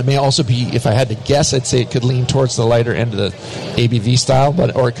 It may also be, if I had to guess, I'd say it could lean towards the lighter end of the ABV style,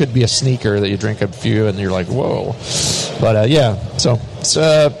 or it could be a sneaker that you drink a few and you're like, whoa. But so it's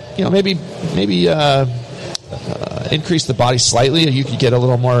maybe increase the body slightly. You could get a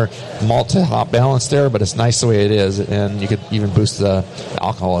little more malt to hop balance there, but it's nice the way it is, and you could even boost the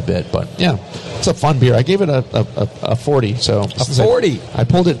alcohol a bit. But yeah, it's a fun beer. I gave it a 40. So a 40. I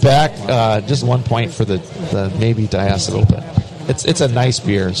pulled it back just 1 point for the maybe diacetyl, but it's a nice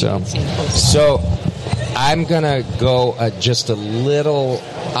beer. So I'm gonna go just a little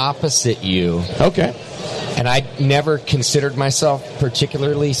opposite you. Okay. And I never considered myself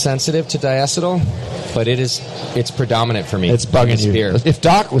particularly sensitive to diacetyl, but it's predominant for me. It's bugging you. Beer. If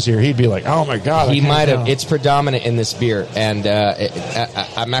Doc was here, he'd be like, "Oh my God!" He might have. It's predominant in this beer, and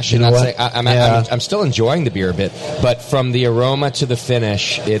I'm actually not saying I'm still enjoying the beer a bit, but from the aroma to the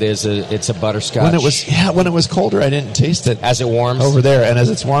finish, it's a butterscotch. When it was colder, I didn't taste it as it warms over there, and as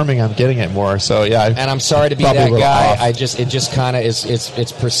it's warming, I'm getting it more. So yeah, and I'm sorry to be that guy. It just kind of is.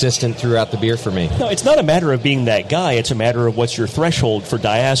 It's persistent throughout the beer for me. No, it's not a matter of being that guy. It's a matter of what's your threshold for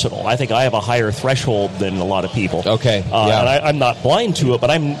diacetyl. I think I have a higher threshold than a lot of people. Okay. And I'm not blind to it, but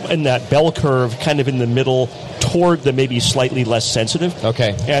I'm in that bell curve, kind of in the middle, toward the maybe slightly less sensitive.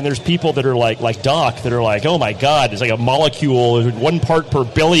 Okay. And there's people that are like Doc that are like, oh my God, it's like a molecule, 1 part per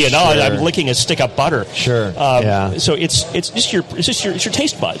billion. Sure. Oh, I'm licking a stick of butter. Sure. So it's just your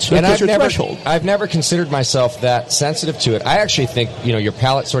taste buds. And It's your threshold. I've never considered myself that sensitive to it. I actually think your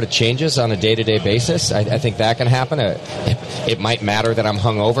palate sort of changes on a day-to-day basis. I think that can happen. It might matter that I'm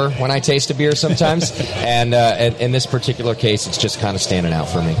hungover when I taste a beer sometimes, and in this particular case, it's just kind of standing out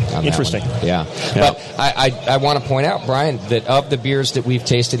for me. Interesting. Yeah. But I want to point out, Brian, that of the beers that we've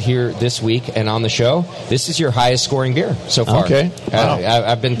tasted here this week and on the show, this is your highest scoring beer so far. Okay. Wow.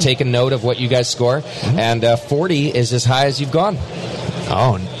 I've been taking note of what you guys score, and 40 is as high as you've gone.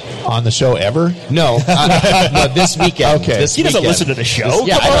 Oh, on the show ever? No, no, this weekend. Okay. He doesn't listen to the show.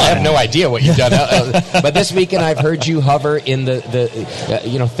 I have no idea what you've done. But this weekend, I've heard you hover in the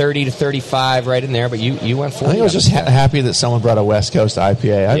 30 to 35, right in there. But you went 40. I think I was just happy that someone brought a West Coast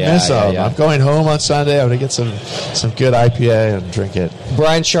IPA. I miss them. I'm going home on Sunday. I'm going to get some good IPA and drink it.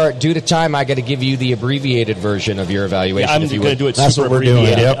 Brian Sharp, due to time, I got to give you the abbreviated version of your evaluation. I'm going to do it That's super what we're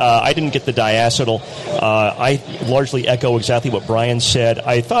abbreviated. doing. Yep. I didn't get the diacetyl. I largely echo exactly what Brian said.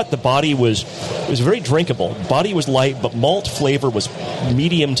 I thought the body was very drinkable. Body was light, but malt flavor was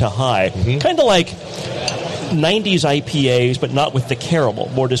medium to high. Mm-hmm. Kind of like 90s IPAs, but not with the caramel,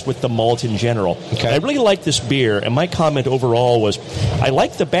 more just with the malt in general. Okay. I really like this beer, and my comment overall was, I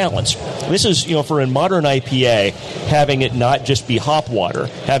like the balance. This is, for a modern IPA, having it not just be hop water,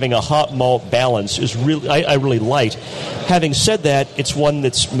 having a hop malt balance is really, I really liked. Having said that, it's one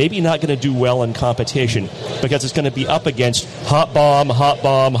that's maybe not going to do well in competition because it's going to be up against hop bomb,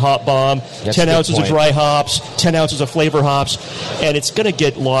 10 ounces of dry hops, 10 ounces of flavor hops, and it's going to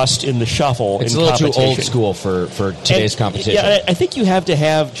get lost in the shuffle. It's in a little competition. too old school for today's competition. Yeah, I think you have to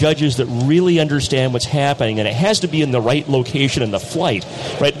have judges that really understand what's happening, and it has to be in the right location in the flight.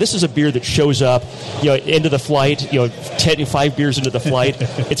 Right? This is a beer that shows up, into the flight. 5 beers into the flight,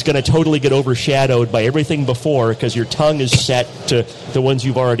 it's going to totally get overshadowed by everything before because your tongue is set to the ones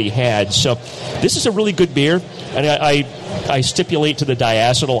you've already had. So, this is a really good beer, and I stipulate to the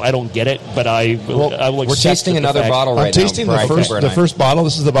diacetyl. I don't get it, but I will accept. We're tasting another bottle right now. I'm tasting the first bottle.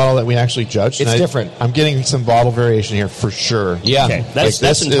 This is the bottle that we actually judged. It's different. I'm getting some bottle variation here for sure. Yeah, okay.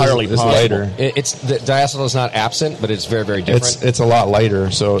 That's entirely possible. Lighter. It's the diacetyl is not absent, but it's very, very different. It's a lot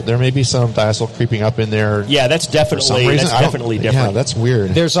lighter, so there may be some diacetyl creeping up in there. Yeah, that's definitely different. Yeah, that's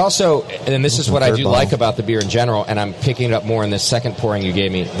weird. There's also, and this is what I do like about the beer in general, and I'm picking it up more in this second pouring you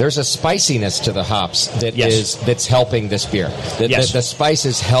gave me. There's a spiciness to the hops that's helping this beer. The spice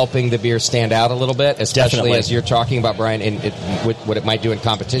is helping the beer stand out a little bit, especially as you're talking about, Brian, what it might do in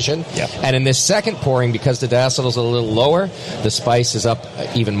competition. Yeah. And in this second pouring, because the diacetyl is a little lower, the spice is up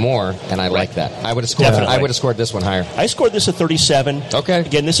even more, and I like that. I would have scored this one higher. I scored this a 37. Okay.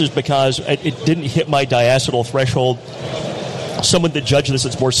 Again, this is because it didn't hit my diacetyl threshold. Someone that judged this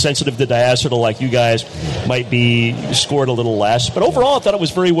that's more sensitive to diacetyl like you guys might be scored a little less. But overall, I thought it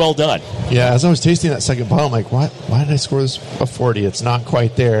was very well done. Yeah, as I was tasting that second bottle, I'm like, why did I score this a 40? It's not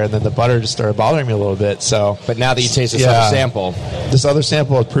quite there. And then the butter just started bothering me a little bit. So, but now that you taste this other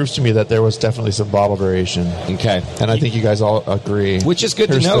sample, it proves to me that there was definitely some bottle variation. Okay. And I think you guys all agree. Which is good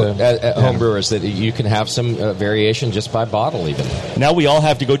to know at homebrewers, that you can have some variation just by bottle even. Now we all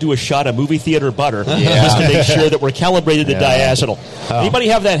have to go do a shot of movie theater butter just to make sure that we're calibrated to diacetyl. Anybody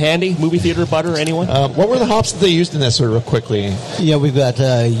have that handy? Movie theater butter? Anyone? What were the hops that they used in this, sort of real quickly? Yeah, we've got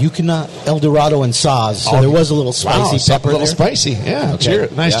Yukina, Eldorado, and Saz. So there was a little spicy pepper a little there. spicy. Yeah,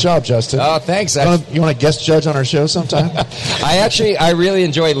 cheers. Nice job, Justin. Oh, thanks. You want to guest judge on our show sometime? I really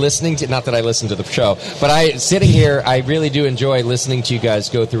enjoy listening to, not that I listen to the show, but sitting here, I really do enjoy listening to you guys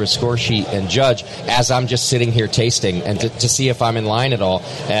go through a score sheet and judge as I'm just sitting here tasting and to see if I'm in line at all.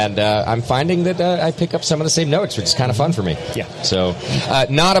 And I'm finding that I pick up some of the same notes, which is kind of fun for me. Yeah. So,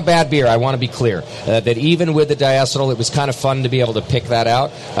 not a bad beer. I want to be clear that even with the diacetyl, it was kind of fun to be able to pick that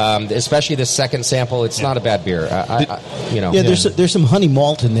out. Especially the second sample, it's not a bad beer. There's some honey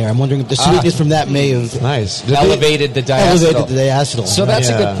malt in there. I'm wondering if the sweetness from that may have elevated the diacetyl. So that's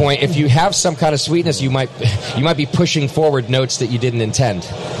a good point. If you have some kind of sweetness, you might be pushing forward notes that you didn't intend,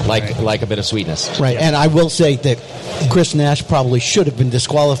 like a bit of sweetness. Right. And I will say that Chris Nash probably should have been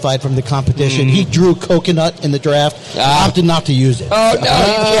disqualified from the competition. He drew coconut in the draft, opted not to use it. Oh, no, you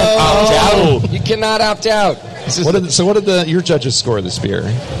can't opt out. You cannot opt out. What did your judges score this beer?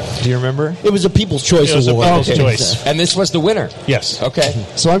 Do you remember? It was a People's Choice Award. Choice. And this was the winner? Yes. Okay.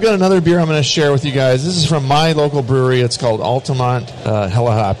 So I've got another beer I'm going to share with you guys. This is from my local brewery. It's called Altamont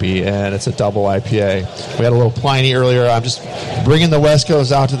Hella Happy, and it's a double IPA. We had a little Pliny earlier. I'm just bringing the West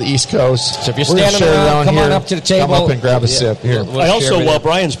Coast out to the East Coast. So if you're standing around, come on up to the table. Come up and grab a sip. Here. I also, while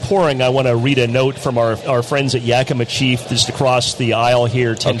Brian's pouring, I want to read a note from our friends at Yakima Chief, just across the aisle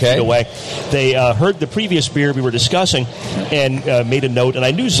here, 10 feet away. They heard the previous beer we were discussing and made a note, and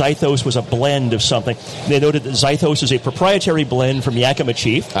I knew Zythos was a blend of something. They noted that Zythos is a proprietary blend from Yakima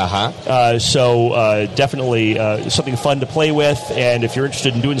Chief. So definitely something fun to play with, and if you're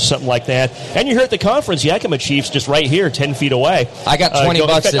interested in doing something like that, and you're here at the conference, Yakima Chief's just right here, 10 feet away. I got $20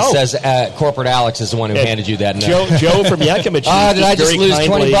 that says Corporate Alex is the one who handed you that note. Joe from Yakima Chief. Did I just lose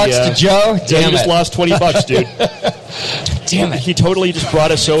 $20 to Joe? Damn you just lost $20, dude. Damn it. He totally just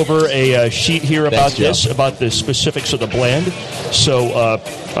brought us over a sheet here about about the specifics of the blend. So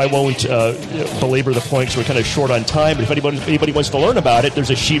I won't belabor the point because we're kind of short on time. But if anybody wants to learn about it, there's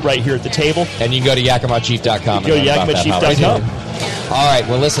a sheet right here at the table. And you can go to YakimaChief.com. Go to YakimaChief.com. All right.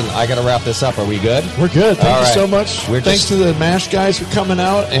 Well, listen, I got to wrap this up. Are we good? We're good. Thank you so much. Thanks to the MASH guys for coming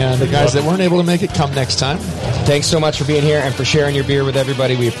out, and the guys that weren't able to make it, come next time. Thanks so much for being here and for sharing your beer with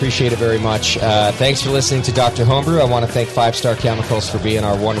everybody. We appreciate it very much. Thanks for listening to Dr. Homebrew. I want to thank 5 Star Chemicals for being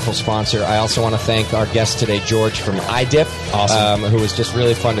our wonderful sponsor. I also want to thank our guest today, George from iDip, who was just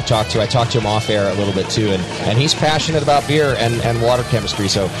really fun to talk to. I talked to him off air a little bit too, and he's passionate about beer and water chemistry.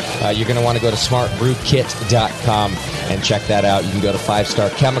 So you're going to want to go to smartbrewkit.com and check that out. You can go to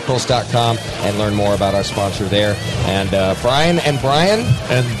 5starchemicals.com and learn more about our sponsor there. And Brian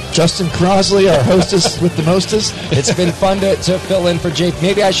and Justin Crosley, our hostess with the mostest. It's been fun to fill in for JP.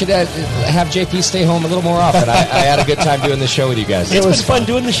 Maybe I should have JP stay home a little more often. I had a good time doing this show with you guys. It's been fun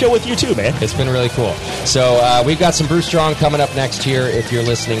doing the show with you too, man. It's been really cool. So we've got some Brew Strong coming up next here if you're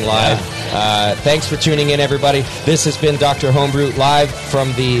listening live. Thanks for tuning in, everybody. This has been Dr. Homebrew live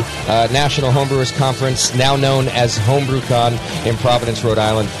from the National Homebrewers Conference, now known as HomebrewCon in Providence, Rhode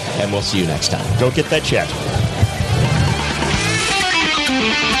Island, and we'll see you next time. Go get that chat.